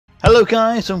Hello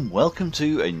guys, and welcome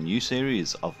to a new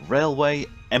series of Railway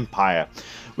Empire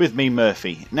with me,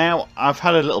 Murphy. Now, I've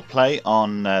had a little play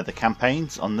on the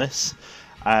campaigns on this,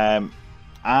 and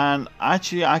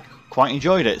actually I quite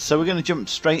enjoyed it. So we're going to jump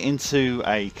straight into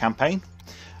a campaign.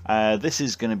 This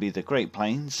is going to be the Great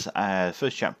Plains,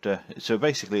 first chapter. So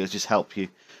basically it'll just help you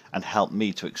and help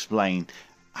me to explain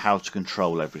how to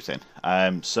control everything.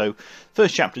 So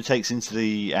first chapter takes into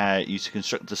the you to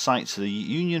construct the sites of the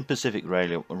Union Pacific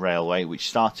Railway, which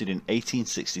started in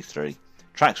 1863.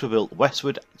 Tracks were built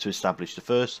westward to establish the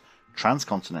first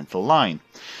transcontinental line.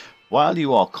 While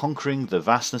you are conquering the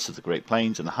vastness of the Great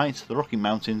Plains and the heights of the Rocky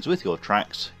Mountains with your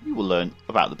tracks, you will learn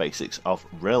about the basics of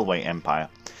Railway Empire.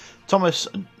 Thomas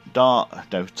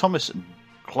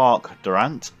Clark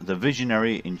Durant, the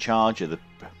visionary in charge of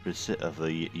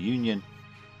the Union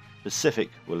Pacific,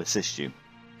 will assist you.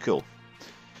 Cool.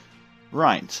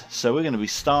 Right, so we're going to be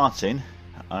starting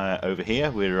over here.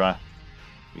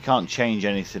 We can't change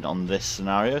anything on this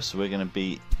scenario, so we're going to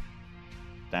be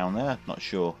down there. Not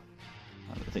sure.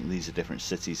 I think these are different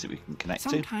cities that we can connect to.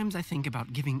 Sometimes I think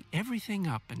about giving everything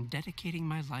up and dedicating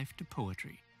my life to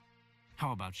poetry.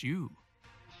 How about you?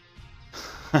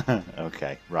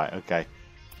 Okay, right, okay.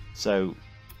 So,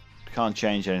 can't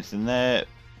change anything there.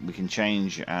 We can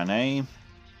change our name.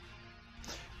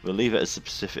 We'll leave it as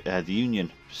the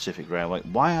Union Pacific Railway.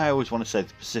 Why I always want to say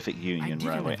the Pacific Union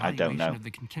Railway, I don't know. Of the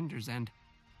contenders, and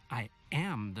I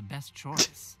am the best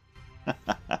choice.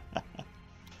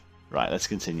 Right, let's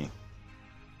continue.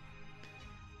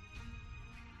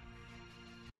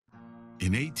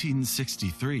 In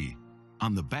 1863,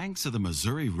 on the banks of the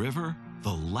Missouri River,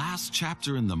 the last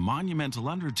chapter in the monumental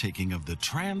undertaking of the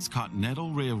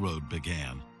Transcontinental Railroad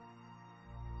began.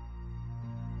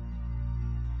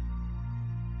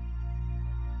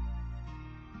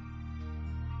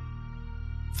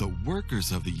 The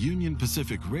workers of the Union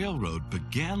Pacific Railroad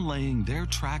began laying their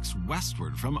tracks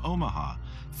westward from Omaha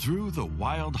through the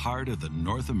wild heart of the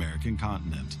North American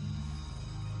continent.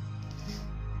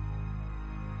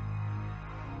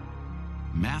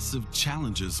 Massive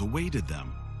challenges awaited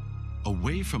them.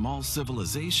 Away from all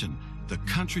civilization, the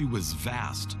country was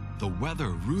vast, the weather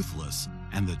ruthless,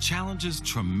 and the challenges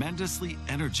tremendously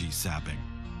energy-sapping.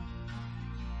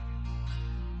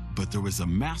 But there was a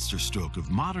masterstroke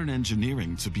of modern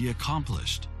engineering to be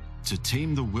accomplished, to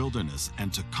tame the wilderness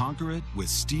and to conquer it with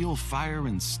steel, fire,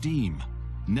 and steam.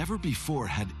 Never before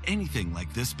had anything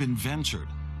like this been ventured,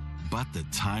 but the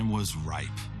time was ripe.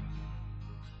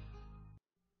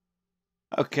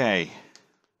 Okay.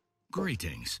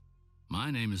 Greetings.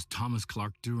 My name is Thomas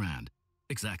Clark Durant,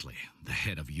 exactly, the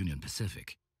head of Union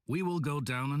Pacific. We will go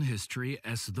down in history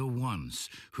as the ones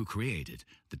who created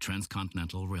the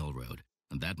Transcontinental Railroad.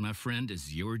 And that, my friend,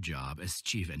 is your job as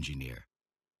chief engineer.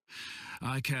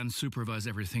 I can't supervise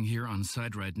everything here on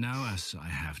site right now, as I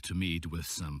have to meet with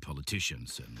some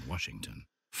politicians in Washington.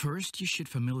 First, you should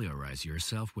familiarize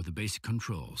yourself with the basic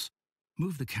controls.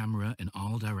 Move the camera in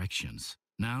all directions.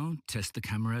 Now, test the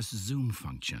camera's zoom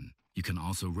function. You can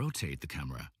also rotate the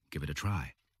camera. Give it a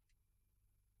try.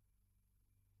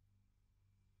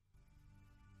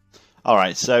 All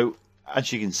right, so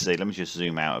as you can see, let me just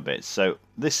zoom out a bit. So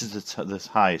this is the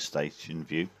highest station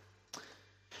view,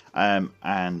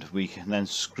 and we can then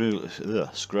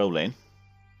scroll in,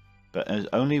 but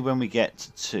only when we get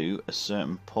to a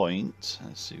certain point.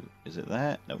 Let's see, is it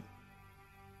there? No.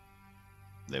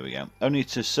 There we go. Only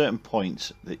to a certain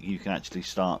point that you can actually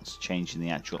start changing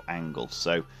the actual angle.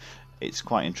 So it's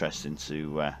quite interesting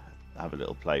to have a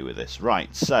little play with this.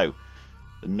 Right, so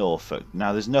Norfolk.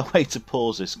 Now there's no way to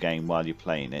pause this game while you're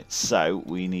playing it, so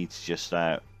we need to just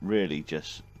really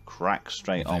just crack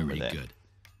straight on with it. Very good.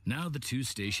 Now the two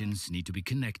stations need to be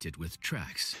connected with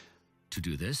tracks. To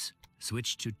do this,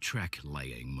 switch to track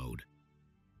laying mode.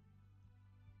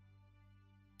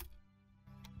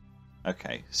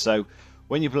 Okay, so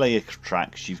when you play your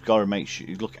tracks, you've got to make sure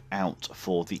you look out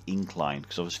for the incline,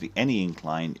 because obviously any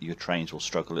incline your trains will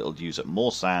struggle. It'll use up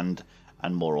more sand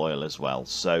and more oil as well.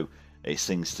 So it's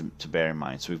things to bear in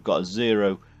mind. So we've got a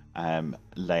zero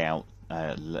layout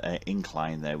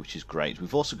incline there, which is great.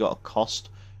 We've also got a cost.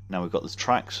 Now we've got the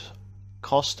tracks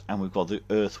cost and we've got the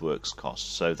earthworks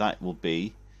cost. So that will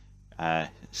be,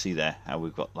 see there how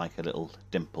we've got like a little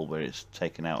dimple where it's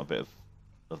taken out a bit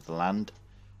of the land.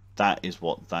 That is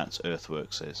what that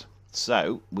earthworks is.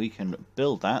 So we can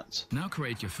build that. Now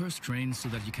create your first train so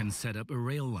that you can set up a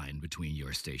rail line between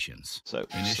your stations. So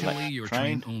initially your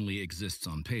train only exists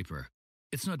on paper.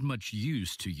 It's not much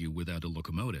use to you without a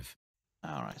locomotive.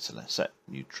 Alright, so let's set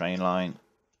new train line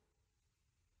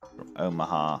from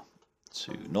Omaha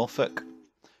to Norfolk.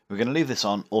 We're going to leave this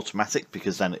on automatic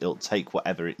because then it'll take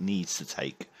whatever it needs to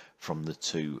take from the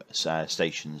two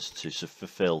stations to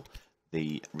fulfill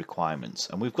the requirements.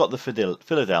 And we've got the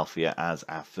Philadelphia as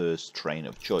our first train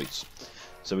of choice.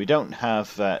 So we don't have,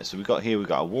 so we've got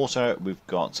our water, we've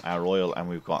got our oil, and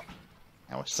we've got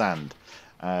our sand.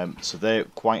 So they're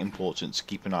quite important to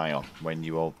keep an eye on when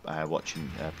you are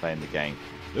playing the game.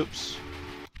 Oops.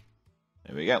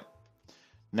 There we go.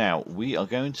 Now, we are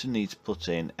going to need to put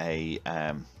in a...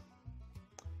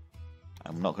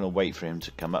 I'm not going to wait for him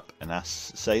to come up and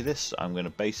say this. I'm going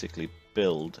to basically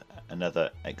build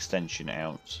another extension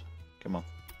out. Come on.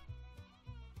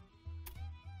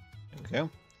 There we go.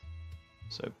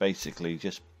 So basically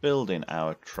just building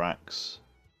our tracks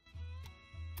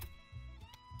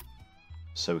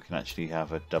so we can actually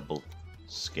have a double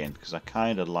skin, because I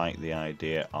kind of like the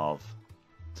idea of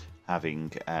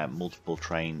having multiple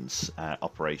trains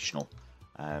operational,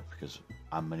 because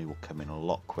our money will come in a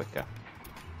lot quicker.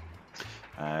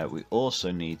 We also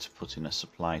need to put in a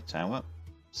supply tower,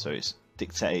 so it's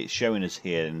showing us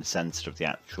here in the centre of the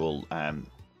actual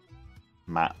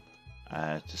map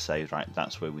to say, right,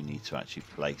 that's where we need to actually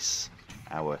place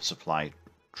our supply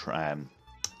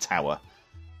tower.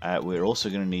 We're also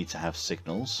going to need to have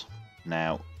signals.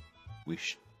 Now, we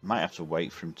might have to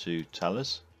wait for him to tell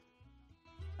us.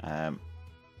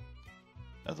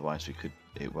 Otherwise,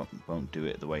 it won't do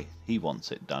it the way he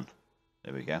wants it done.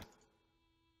 There we go.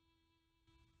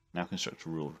 Now construct a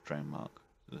rural train mark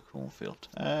to the cornfield.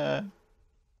 That's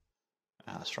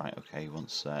right. Okay, he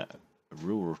wants a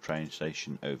rural train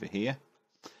station over here,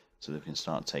 so that we can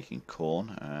start taking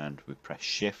corn. And we press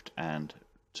Shift and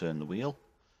turn the wheel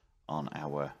on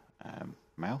our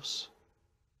mouse.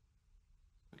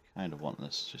 We kind of want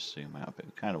this, just zoom out a bit.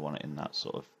 We kind of want it in that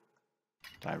sort of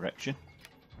direction,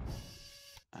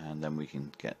 and then we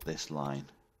can get this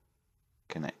line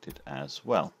connected as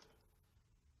well.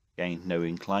 Again, no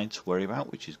incline to worry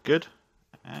about, which is good,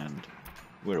 and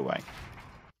we're away.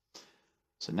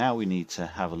 So now we need to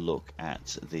have a look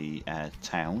at the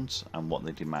towns and what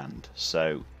they demand.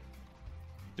 So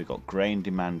they've got grain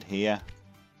demand here,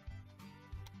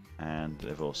 and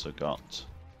they've also got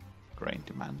grain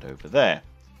demand over there.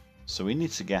 So we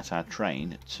need to get our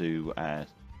train to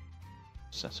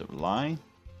set up a line.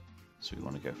 So we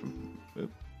want to go from...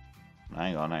 Oops,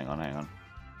 hang on.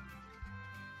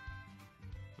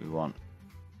 We want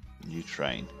new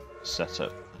train, set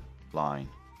up line.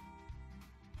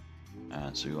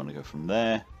 So we want to go from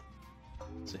there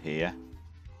to here.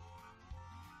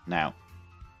 Now,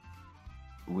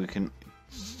 we can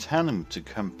tell him to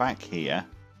come back here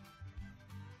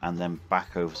and then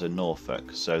back over to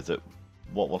Norfolk, so that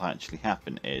what will actually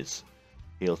happen is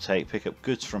he'll pick up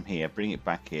goods from here, bring it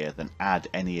back here, then add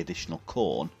any additional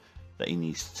corn that he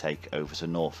needs to take over to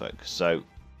Norfolk. So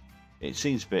it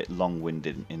seems a bit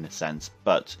long-winded in a sense,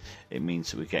 but it means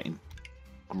that we're getting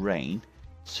grain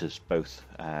to both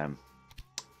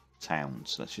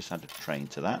towns. Let's just add a train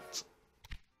to that.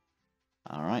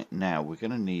 Alright, now we're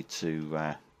going to need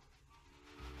to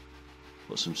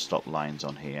put some stop lines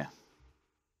on here.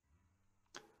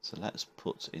 So let's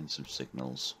put in some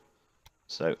signals.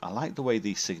 So I like the way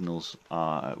these signals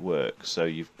are at work. So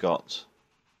you've got,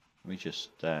 let me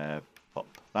just pop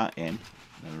that in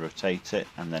and rotate it,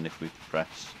 and then if we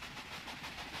press,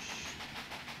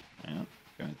 hang on,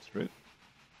 going through.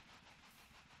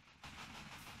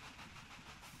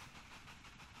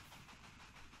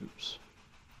 Oops.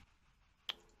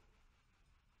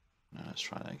 Now let's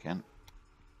try that again.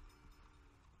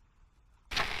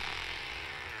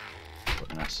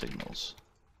 Put in our signals.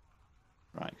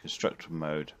 Right, constructor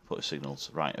mode, put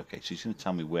signals. Right, okay, so he's going to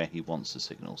tell me where he wants the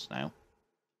signals now.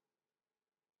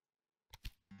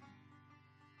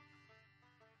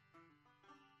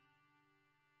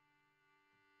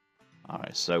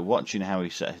 Alright, so watching how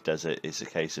he does it is a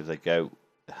case of it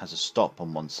has a stop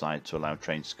on one side to allow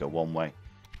trains to go one way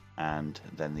and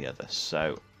then the other.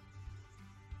 So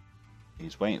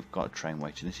he's waiting, got a train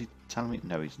waiting. Is he telling me?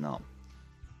 No, he's not.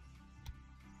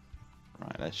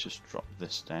 Right, let's just drop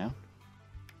this down.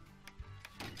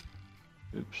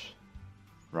 Oops.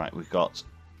 Right, we've got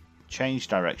change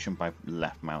direction by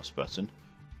left mouse button,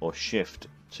 or shift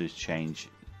to change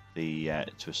the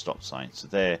to a stop sign. So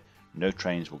there, no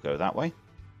trains will go that way.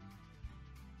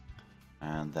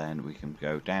 And then we can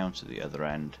go down to the other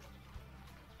end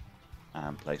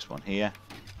and place one here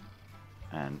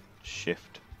and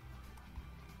shift.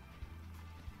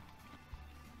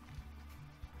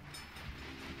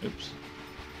 Oops.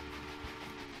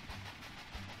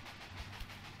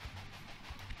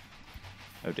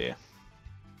 Oh dear.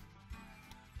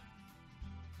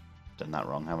 Done that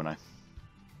wrong, haven't I?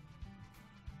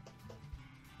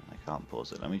 can't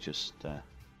pause it. Let me just...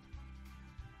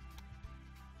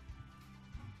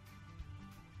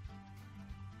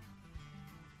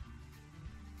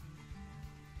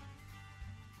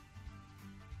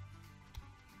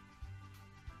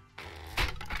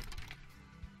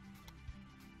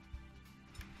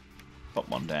 pop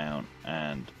one down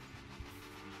and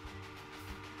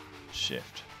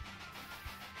shift.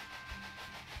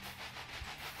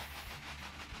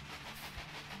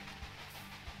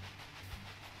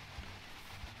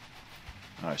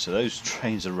 Alright, so those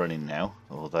trains are running now,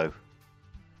 although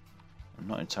I'm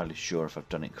not entirely sure if I've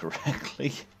done it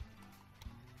correctly.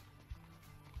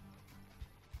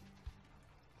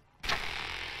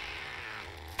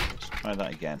 Let's try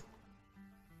that again.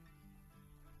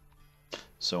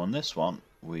 So on this one,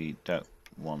 we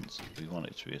want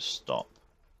it to be a stop.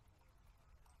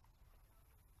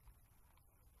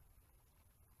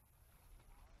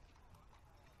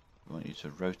 We want you to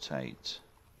rotate.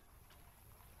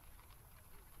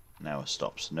 Now a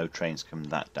stop, so no trains come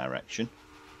that direction.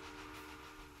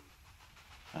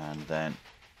 And then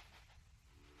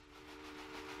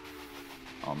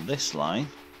on this line,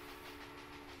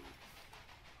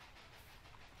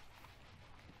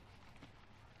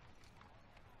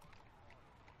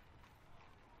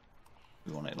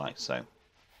 we want it like so.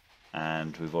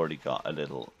 And we've already got a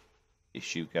little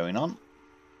issue going on.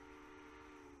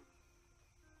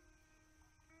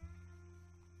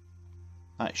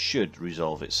 That should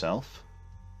resolve itself,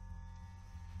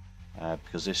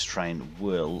 because this train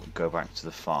will go back to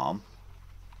the farm.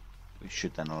 We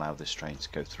should then allow this train to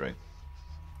go through.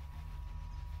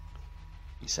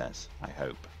 He says, I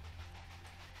hope.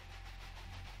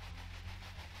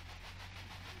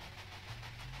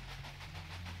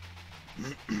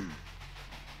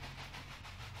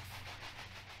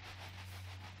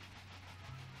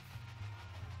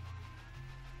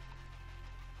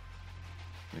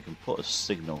 We can put a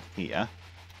signal here,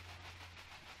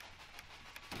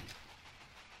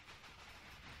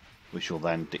 which will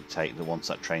then dictate that once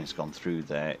that train's gone through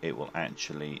there, it will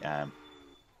actually... oh,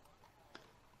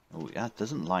 it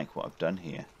doesn't like what I've done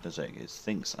here, does it? It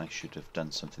thinks I should have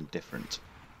done something different.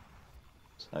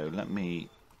 So let me...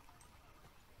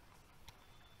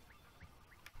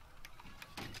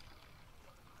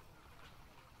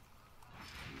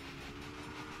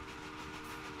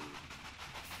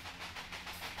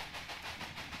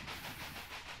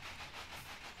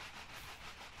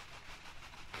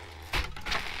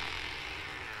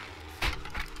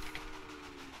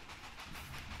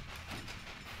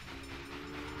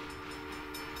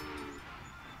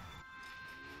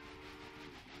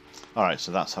 Alright,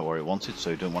 so that's how we wanted,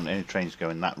 so we don't want any trains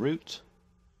going that route.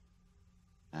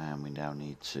 And we now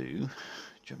need to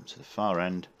jump to the far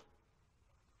end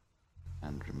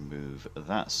and remove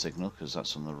that signal because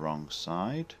that's on the wrong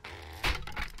side.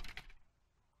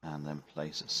 And then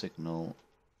place a signal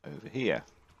over here.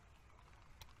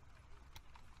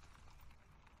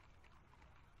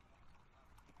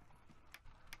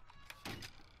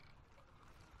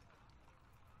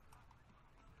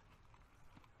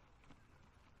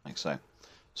 Like so.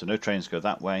 So no trains go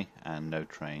that way and no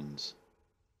trains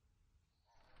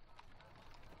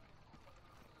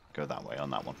go that way on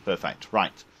that one. Perfect.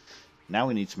 Right. Now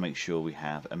we need to make sure we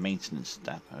have a maintenance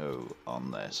depot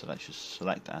on there. So let's just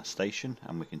select our station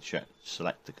and we can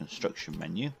select the construction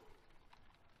menu.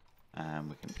 And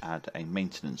we can add a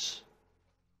maintenance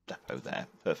depot there.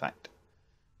 Perfect.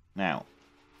 Now,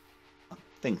 I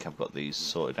think I've got these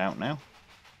sorted out now.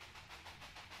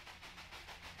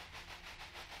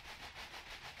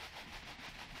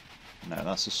 No,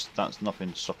 that's not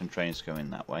been stopping trains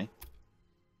going that way.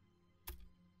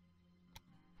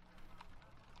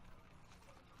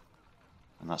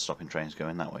 And that's stopping trains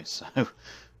going that way, so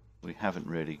we haven't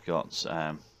really got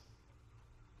that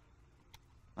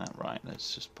right.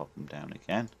 Let's just pop them down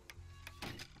again.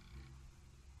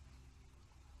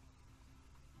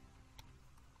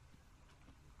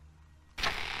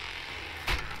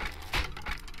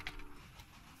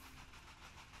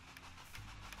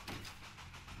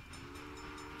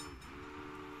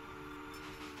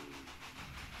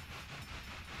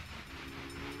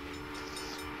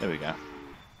 There we go.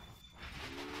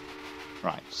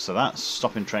 Right, so that's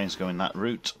stopping trains going that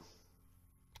route.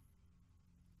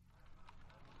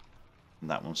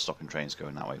 And that one's stopping trains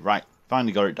going that way. Right,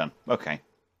 finally got it done. Okay.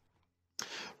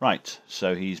 Right,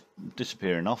 so he's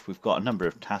disappearing off. We've got a number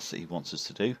of tasks that he wants us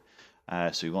to do.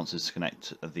 So he wants us to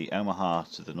connect the Omaha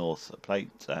to the North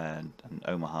Plate and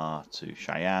Omaha to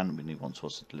Cheyenne. We want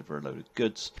us to deliver a load of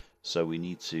goods. So we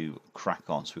need to crack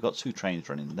on. So we've got 2 trains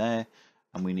running there.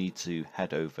 And we need to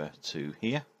head over to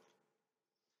here.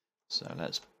 So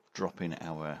let's drop in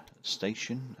our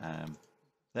station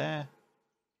there.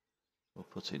 We'll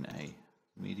put in a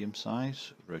medium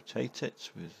size, rotate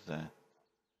it with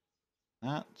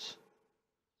that.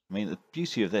 I mean, the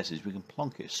beauty of this is we can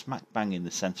plonk it smack bang in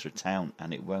the centre of town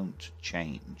and it won't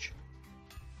change.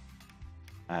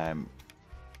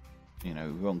 You know,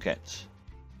 we won't get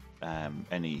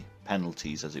any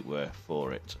penalties, as it were,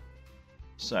 for it.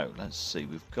 So let's see,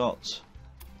 we've got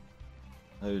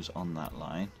those on that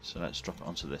line, so let's drop it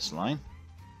onto this line.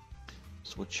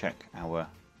 So we'll check our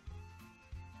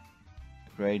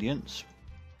gradients.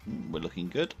 We're looking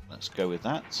good, let's go with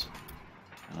that.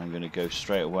 And I'm going to go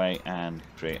straight away and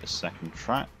create a second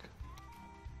track,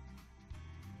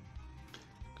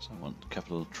 because I want a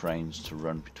couple of trains to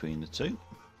run between the two.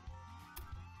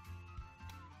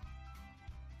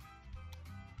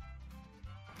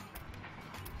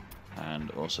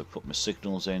 And also put my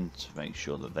signals in to make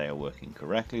sure that they are working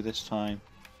correctly this time.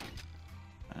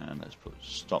 And let's put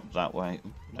stop that way.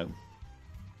 No.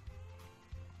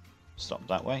 Stop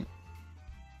that way.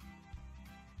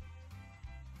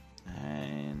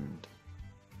 And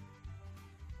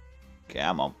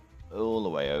come on, all the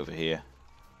way over here.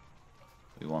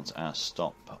 We want our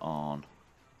stop on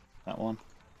that one.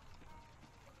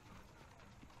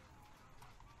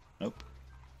 Nope,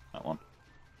 that one.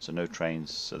 So no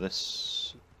trains. So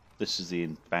this is the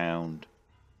inbound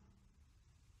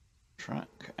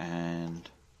track, and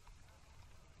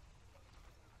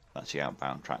that's the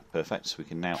outbound track. Perfect. So we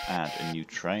can now add a new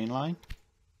train line.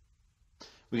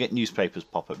 We get newspapers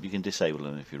pop up. You can disable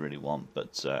them if you really want,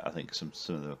 but I think some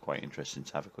of them are quite interesting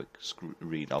to have a quick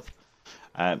read of.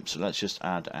 So let's just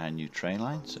add a new train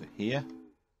line. So here,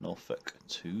 Norfolk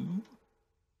to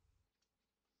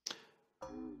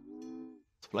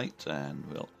plate, and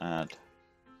we'll add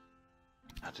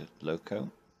a loco.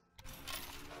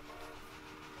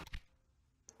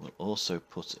 We'll also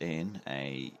put in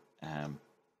a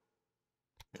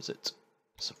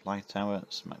supply tower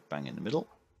smack bang in the middle.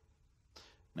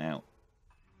 Now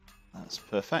that's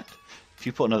perfect. If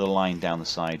you put another line down the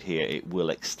side here, it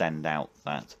will extend out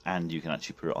that, and you can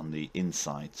actually put it on the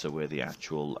inside, so where the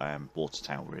actual water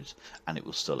tower is, and it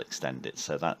will still extend it.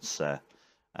 So that's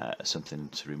something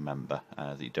to remember,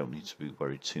 that you don't need to be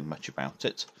worried too much about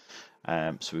it.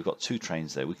 So we've got two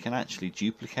trains there. We can actually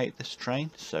duplicate this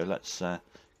train, so let's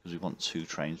because we want two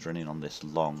trains running on this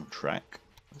long track.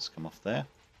 Let's come off there.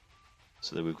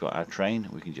 So there we've got our train.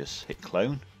 We can just hit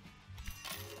clone,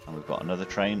 and we've got another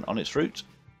train on its route.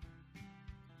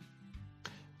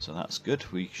 So that's good.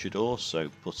 We should also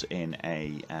put in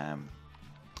a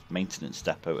maintenance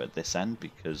depot at this end,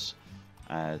 because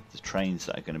the trains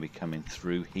that are going to be coming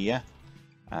through here,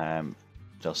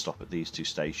 they'll stop at these two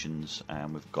stations,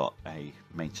 and we've got a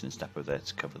maintenance depot there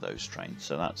to cover those trains.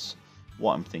 So that's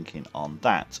what I'm thinking on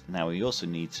that. Now we also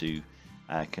need to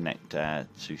connect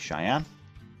to Cheyenne,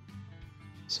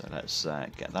 so let's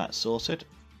get that sorted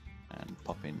and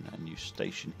pop in a new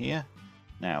station here.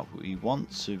 Now we want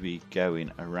to be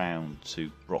going around to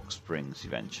Rock Springs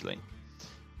eventually,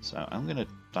 so I'm going to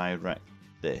direct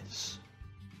this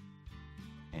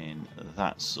in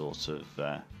that sort of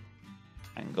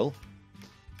angle,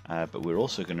 but we're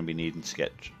also going to be needing to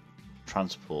get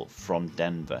transport from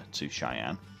Denver to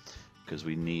Cheyenne, because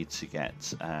we need to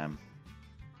get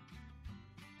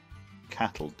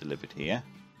cattle delivered here.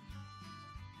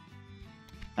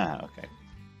 Okay,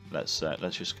 let's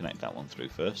just connect that one through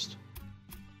first.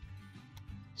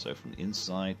 So from the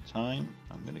inside time,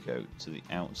 I'm going to go to the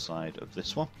outside of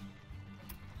this one.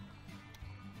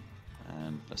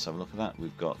 And let's have a look at that.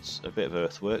 We've got a bit of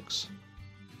earthworks.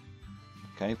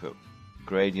 Okay, but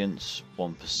gradients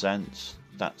 1%,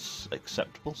 that's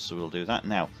acceptable, so we'll do that.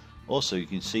 Now, also you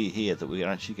can see here that we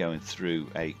are actually going through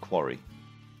a quarry.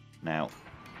 Now,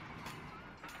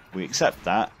 we accept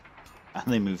that,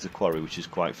 and they move the quarry, which is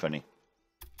quite funny.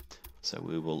 So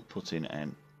we will put in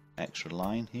an extra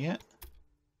line here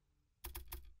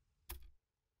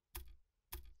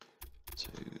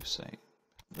to say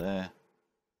there.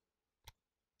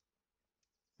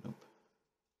 Nope.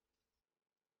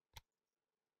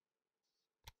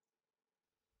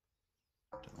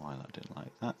 Don't know why that didn't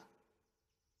like that.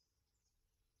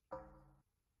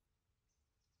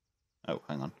 Oh,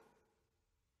 hang on.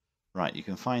 Right, you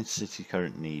can find city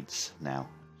current needs now.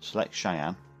 Select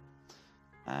Cheyenne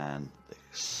and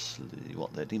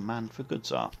what their demand for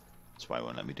goods are. That's why it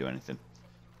won't let me do anything.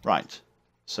 Right,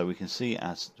 so we can see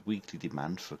as weekly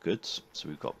demand for goods. So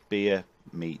we've got beer,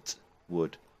 meat,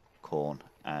 wood, corn,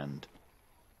 and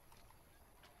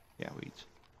wheat.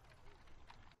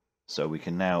 So we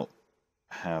can now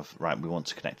have, right, we want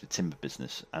to connect a timber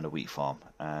business and a wheat farm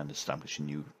and establish a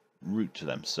new route to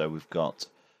them. So we've got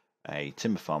a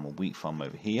timber farm or wheat farm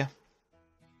over here.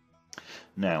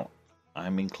 Now,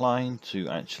 I'm inclined to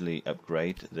actually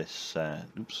upgrade this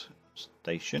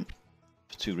station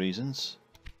for two reasons.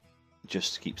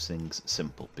 Just keeps things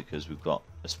simple, because we've got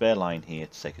a spare line here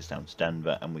to take us down to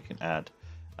Denver, and we can add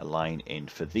a line in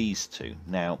for these two.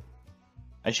 Now,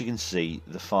 as you can see,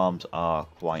 the farms are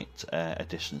quite a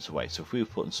distance away, so if we were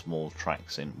putting small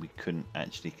tracks in, we couldn't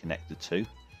actually connect the two.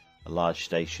 A large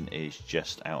station is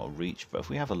just out of reach, but if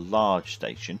we have a large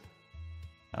station,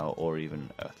 or even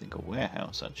I think a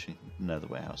warehouse, actually, no, the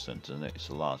warehouse doesn't, it's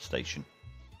a large station,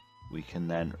 we can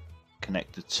then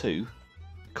connect the two.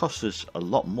 It costs us a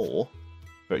lot more,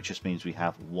 but it just means we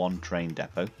have one train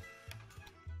depot,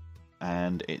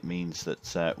 and it means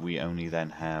that we only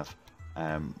then have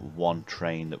one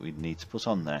train that we need to put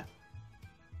on there.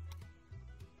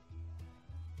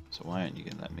 So why aren't you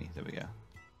going to let me? There we go.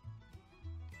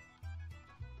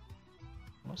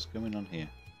 What's going on here?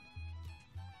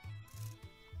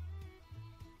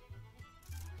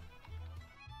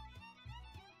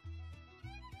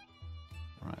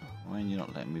 Right, why are you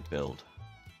not letting me build?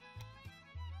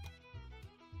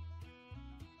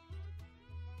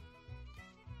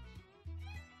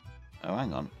 Oh,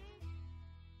 hang on.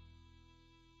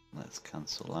 Let's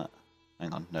cancel that.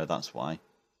 Hang on, no, that's why.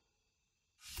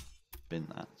 Bin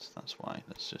that, that's why.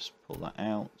 Let's just pull that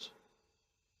out.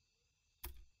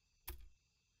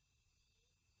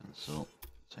 Cancel,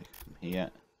 take it from here.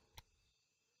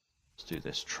 Let's do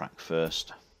this track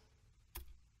first.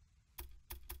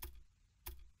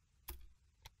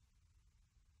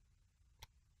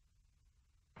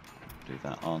 Do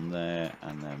that on there,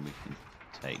 and then we can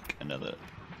take another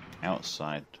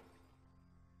outside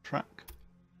track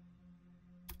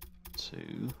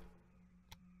to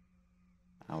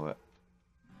our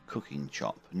cooking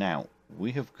shop. Now,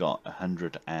 we have got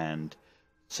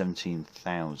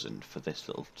 117,000 for this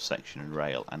little section of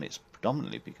rail, and it's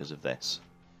predominantly because of this.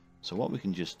 So what we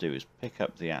can just do is pick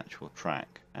up the actual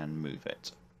track and move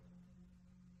it.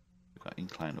 We've got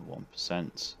incline of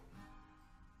 1%.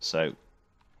 So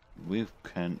we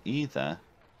can either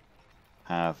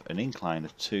have an incline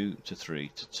of 2 to 3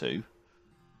 to 2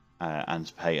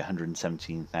 and pay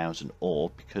 117,000, or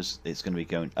because it's going to be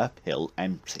going uphill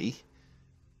empty,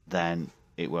 then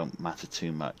it won't matter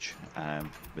too much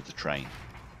with the train.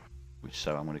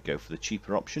 So I'm going to go for the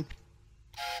cheaper option.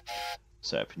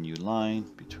 Set up a new line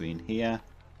between here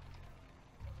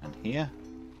and here.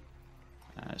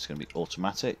 It's going to be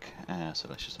automatic, so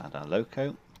let's just add our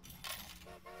loco.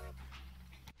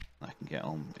 I can get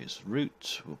on its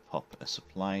route. We'll pop a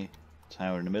supply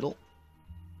tower in the middle,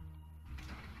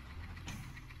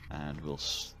 and we'll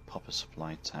pop a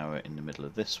supply tower in the middle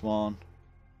of this one,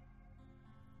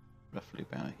 roughly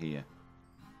about here.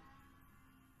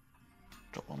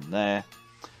 Drop one there.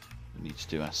 We need to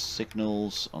do our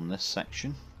signals on this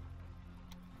section,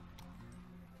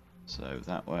 so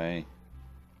that way.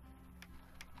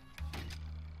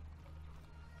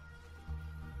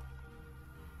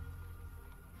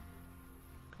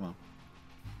 Come on.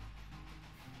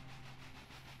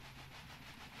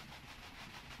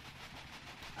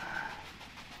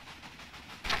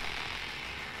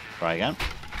 Try again.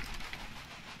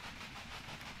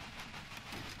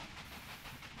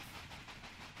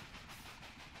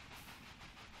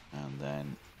 And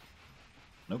then,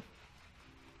 nope.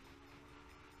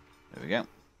 There we go.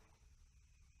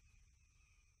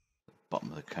 The bottom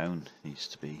of the cone needs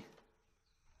to be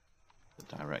the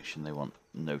direction they want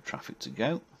no traffic to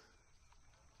go.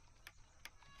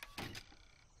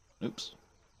 Oops.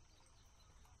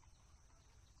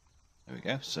 There we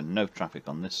go. So no traffic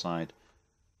on this side,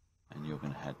 and you're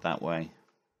going to head that way.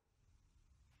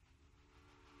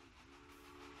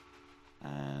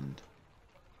 And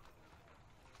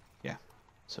yeah,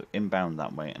 so inbound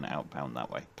that way and outbound that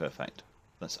way. Perfect.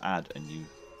 Let's add a new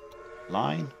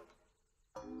line.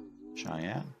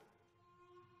 Cheyenne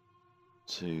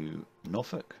to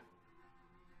Norfolk.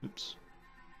 Oops.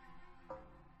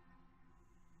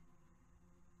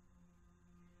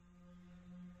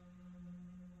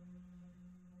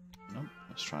 Nope.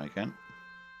 Let's try again.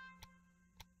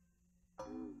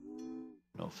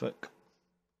 Norfolk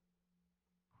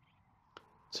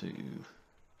to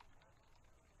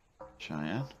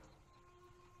Cheyenne.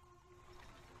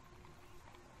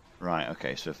 Right,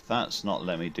 okay, so if that's not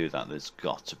letting me do that, there's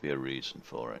got to be a reason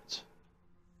for it.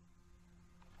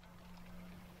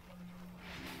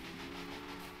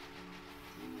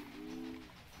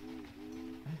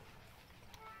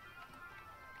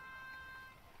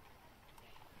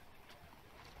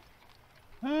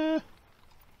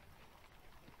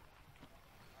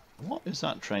 What is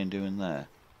that train doing there?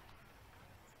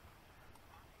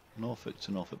 Norfolk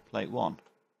to Norfolk Plate 1.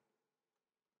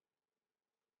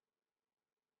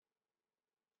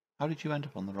 How did you end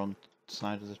up on the wrong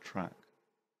side of the track?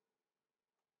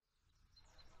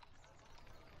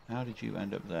 How did you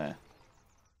end up there?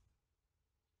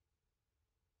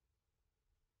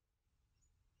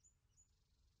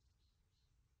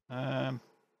 I'm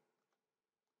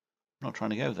not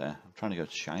trying to go there. I'm trying to go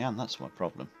to Cheyenne. That's my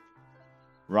problem.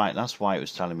 Right, that's why it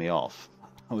was telling me off.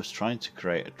 I was trying to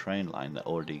create a train line that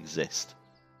already exists.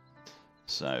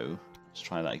 So, let's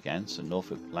try that again. So,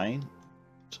 Norfolk Plain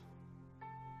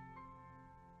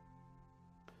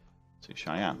to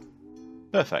Cheyenne.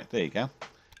 Perfect, there you go.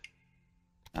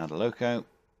 Add a loco.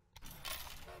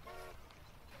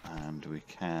 And we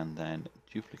can then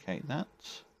duplicate that.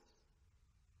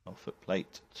 Norfolk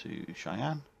Plate to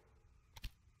Cheyenne.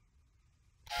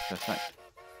 Perfect.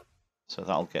 So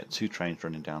that'll get 2 trains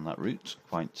running down that route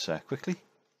quite quickly.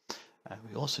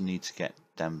 We also need to get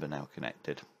Denver now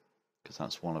connected, because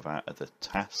that's one of our other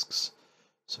tasks.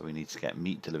 So we need to get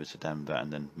meat delivered to Denver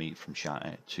and then meat from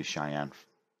Cheyenne to Cheyenne,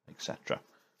 etc.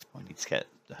 We need to get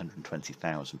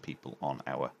 120,000 people on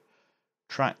our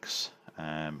tracks,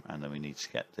 and then we need to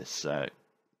get this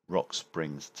Rock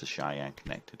Springs to Cheyenne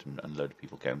connected and a load of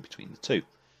people going between the two.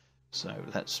 So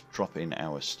let's drop in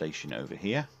our station over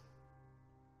here.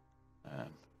 There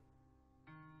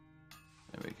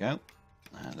we go.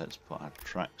 Let's put our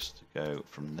tracks to go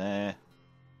from there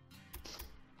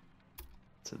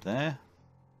to there.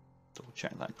 Double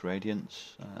check that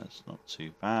gradient. It's not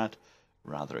too bad.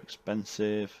 Rather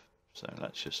expensive. So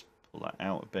let's just pull that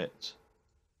out a bit.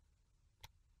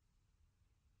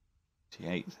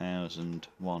 88,000,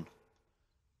 1,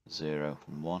 0,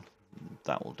 and 1.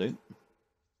 That will do.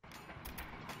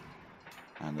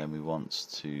 And then we want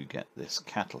to get this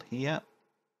cattle here.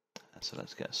 So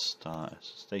let's get a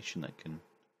station that can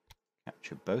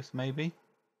capture both, maybe.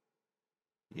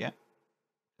 Yeah,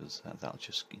 because that'll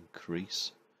just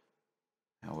increase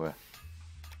our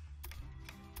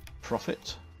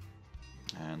profit.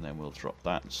 And then we'll drop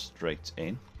that straight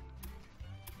in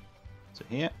to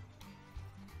here.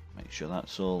 Make sure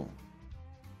that's all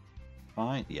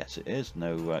fine. Yes, it is.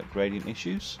 No gradient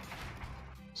issues.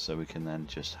 So we can then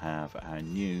just have our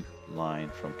new line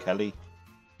from Kelly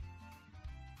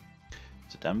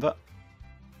to Denver.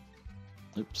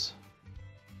 Oops.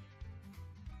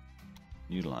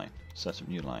 New line. Set up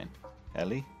new line.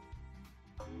 Kelly.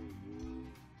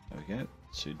 There we go.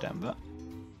 To Denver.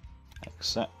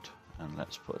 Accept. And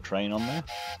let's put a train on there.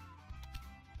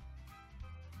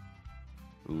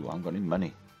 Ooh, I haven't got any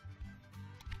money.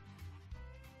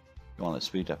 Come on, let's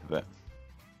speed up a bit.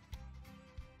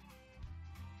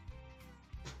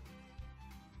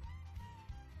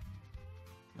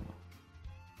 Come on.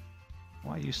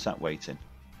 Why are you sat waiting?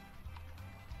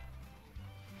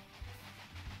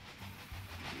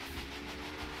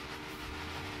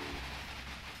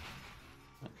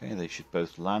 Okay, they should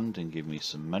both land and give me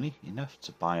some money, enough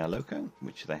to buy a loco,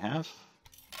 which they have.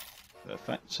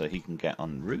 Perfect, so he can get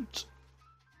en route.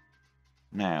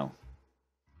 Now,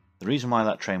 the reason why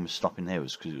that train was stopping there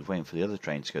was because it was waiting for the other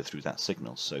train to go through that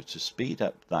signal. So to speed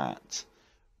up that,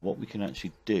 what we can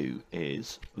actually do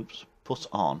is, put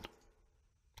on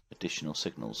additional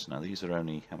signals. Now these are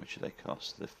only, how much do they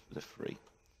cost? They're free.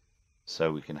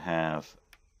 So we can have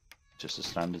just a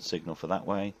standard signal for that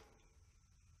way.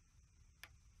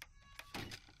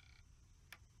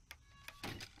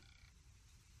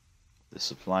 The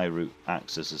supply route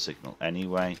acts as a signal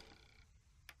anyway.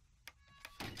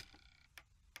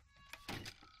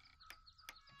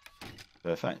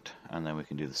 Perfect, and then we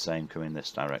can do the same coming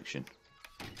this direction.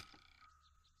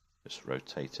 Just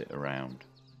rotate it around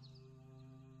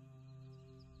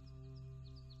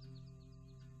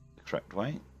the correct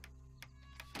way.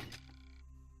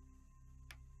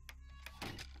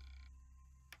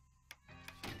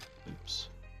 Oops.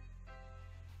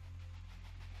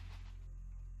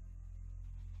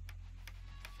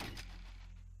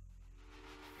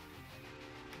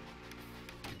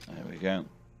 There we go.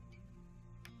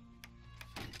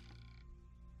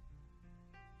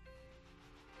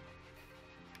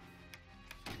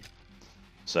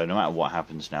 So no matter what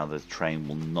happens now, the train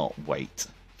will not wait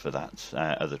for that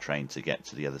other train to get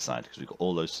to the other side, because we've got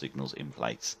all those signals in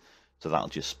place. So that'll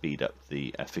just speed up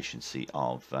the efficiency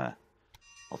of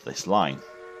this line.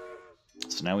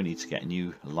 So now we need to get a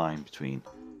new line between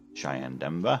Cheyenne and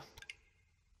Denver.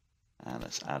 And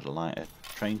let's add a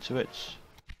train to it.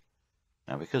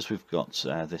 Now because we've got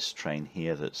this train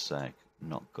here that's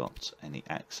not got any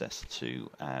access to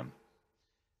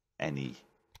any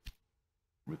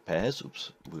repairs,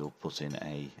 we'll put in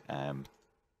a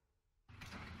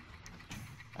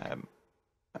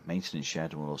maintenance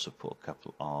shed, and we'll also put a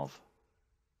couple of...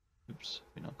 Oops,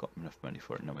 we've not got enough money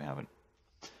for it. No, we haven't.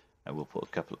 We'll put a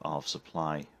couple of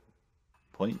supply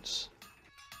points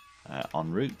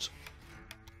en route.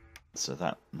 So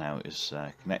that now is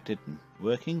connected and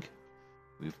working.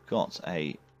 We've got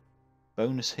a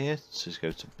bonus here to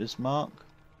go to Bismarck,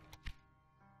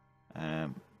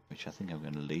 which I think I'm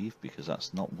going to leave because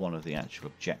that's not one of the actual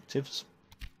objectives.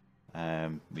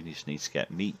 We just need to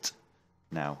get meat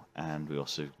now, and we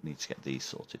also need to get these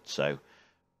sorted. So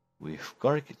we've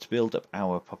got to build up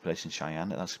our population in Cheyenne.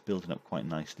 That's building up quite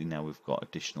nicely now. We've got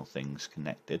additional things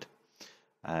connected.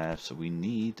 So we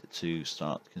need to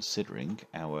start considering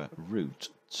our route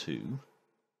to...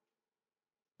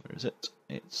 Where is it?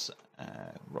 It's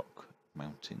Rock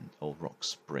Mountain or Rock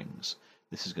Springs.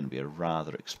 This is going to be a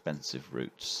rather expensive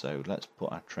route, so let's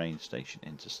put our train station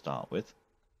in to start with.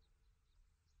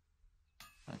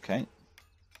 Okay.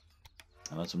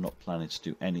 And as I'm not planning to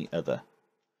do any other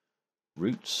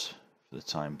routes for the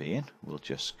time being, we'll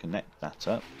just connect that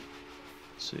up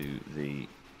to the...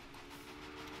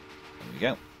 There we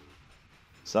go.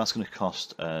 So that's going to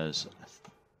cost us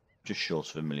just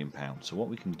short of £1 million. So what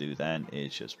we can do then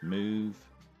is just move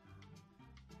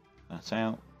that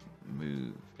out,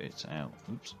 move it out,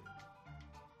 oops,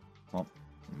 come on,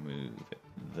 move it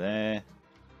there,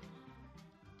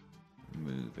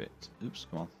 move it, oops,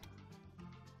 come on,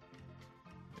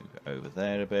 move it over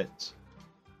there a bit,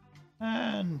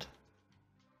 and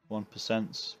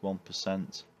 1%,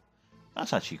 1%,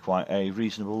 that's actually quite a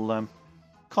reasonable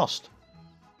cost.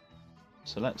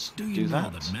 So let's do that. Do you know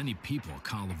that many people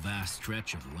call a vast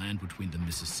stretch of land between the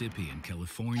Mississippi and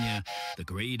California the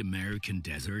Great American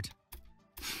Desert?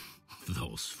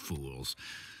 Those fools.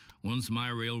 Once my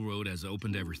railroad has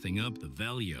opened everything up, the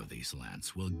value of these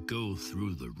lands will go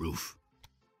through the roof.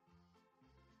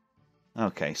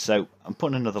 Okay, so I'm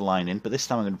putting another line in, but this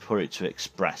time I'm going to put it to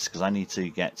express because I need to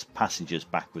get passengers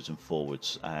backwards and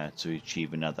forwards to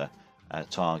achieve another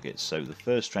target. So the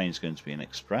first train is going to be an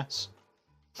express.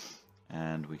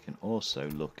 And we can also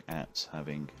look at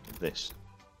having this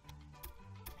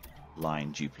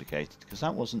line duplicated because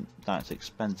that wasn't that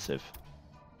expensive.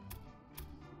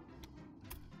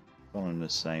 Following the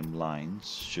same lines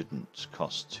shouldn't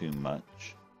cost too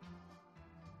much.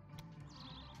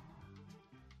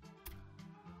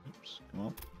 Oops, come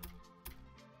on.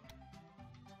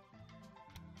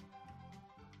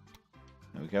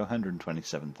 There we go,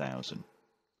 127,000.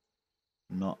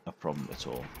 Not a problem at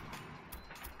all.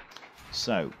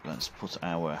 So let's put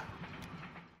our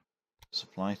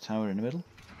supply tower in the middle.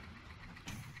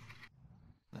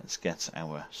 Let's get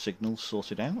our signals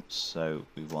sorted out. So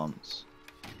we want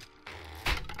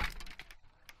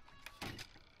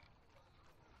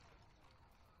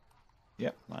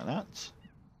yep, like that.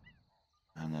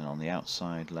 And then on the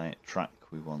outside track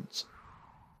we want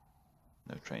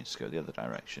no trains to go the other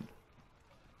direction.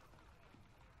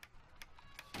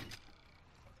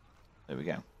 There we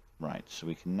go. Right, so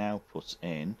we can now put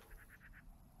in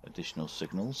additional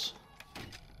signals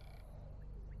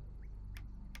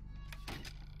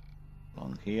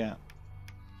along here,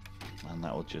 and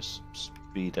that will just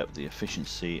speed up the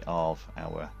efficiency of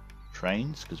our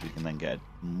trains because we can then get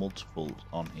multiple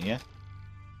on here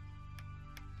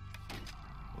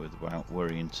without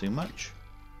worrying too much.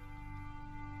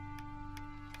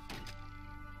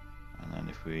 And then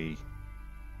if we...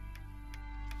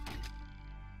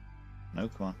 No,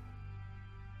 come on.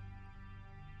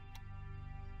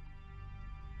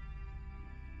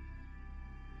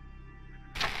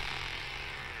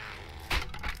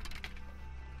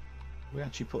 We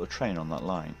actually put a train on that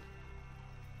line.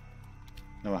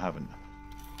 No, I haven't.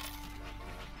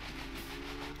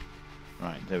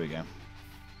 Right, there we go.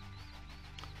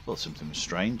 Thought something was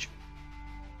strange.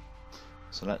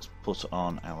 So let's put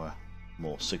on our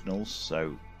more signals.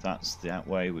 So that's that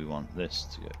way. We want this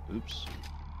to go, oops,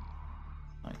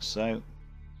 like so.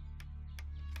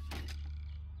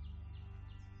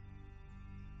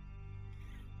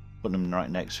 Putting them right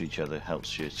next to each other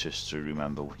helps you just to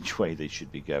remember which way they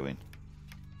should be going.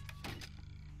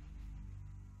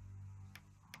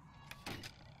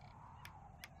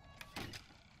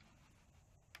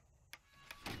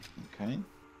 Okay,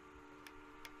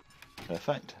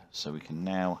 perfect. So we can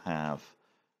now have,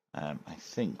 I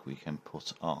think we can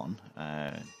put on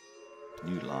a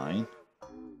new line,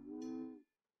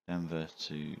 Denver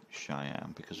to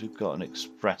Cheyenne, because we've got an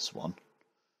express one.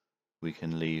 We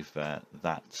can leave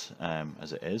that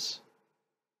as it is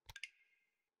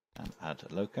and add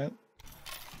a loco.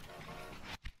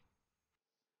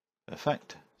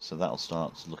 Perfect. So that'll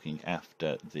start looking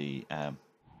after the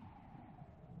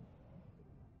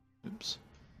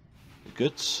the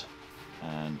goods.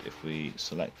 And if we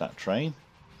select that train,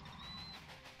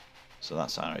 so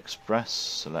that's our express,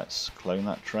 so let's clone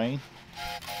that train.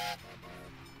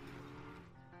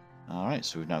 Alright,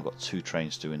 so we've now got 2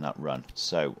 trains doing that run.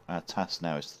 So our task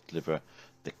now is to deliver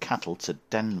the cattle to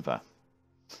Denver,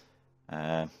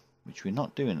 which we're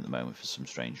not doing at the moment for some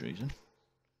strange reason.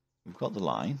 We've got the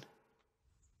line.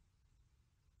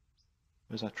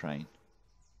 Where's our train?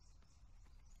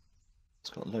 It's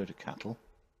got a load of cattle.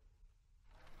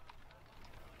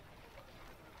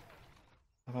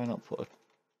 Have I not put a...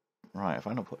 Right, have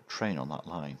I not put a train on that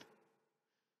line?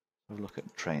 Have a look at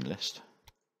the train list.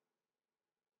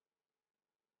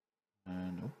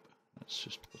 Nope. Let's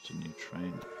just put a new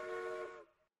train.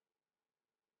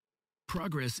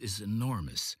 Progress is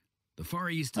enormous. The Far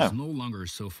East is no longer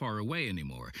so far away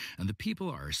anymore, and the people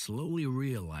are slowly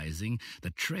realizing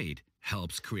that trade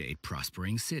helps create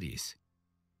prospering cities.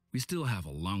 We still have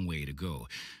a long way to go,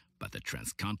 but the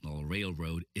Transcontinental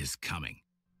Railroad is coming.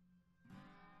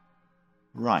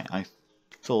 Right, I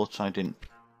thought I didn't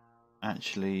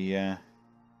actually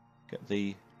get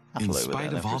the cattle In over spite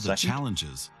there of all for a the second.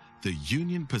 challenges, the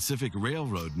Union Pacific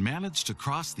Railroad managed to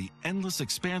cross the endless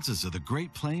expanses of the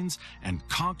Great Plains and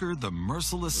conquer the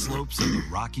merciless slopes of the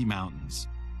Rocky Mountains.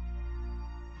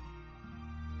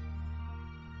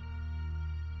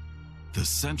 The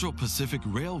Central Pacific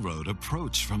Railroad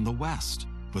approached from the west,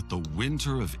 but the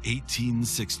winter of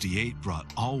 1868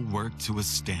 brought all work to a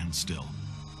standstill.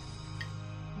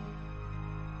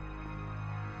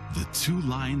 The 2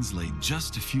 lines lay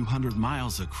just a few hundred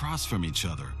miles across from each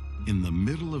other, in the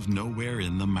middle of nowhere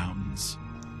in the mountains.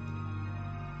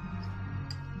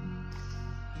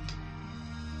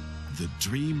 The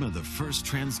dream of the first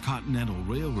transcontinental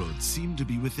railroad seemed to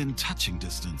be within touching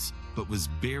distance, but was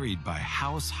buried by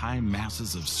house-high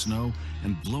masses of snow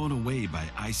and blown away by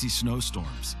icy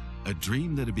snowstorms, a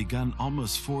dream that had begun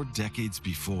almost 4 decades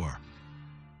before.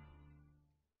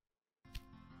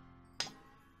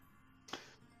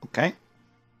 Okay.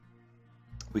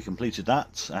 We completed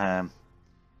that.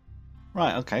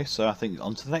 Right, okay, so I think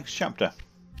on to the next chapter.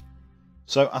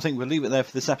 So I think we'll leave it there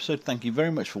for this episode. Thank you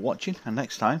very much for watching, and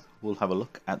next time we'll have a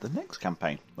look at the next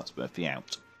campaign. That's Murphy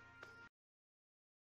out.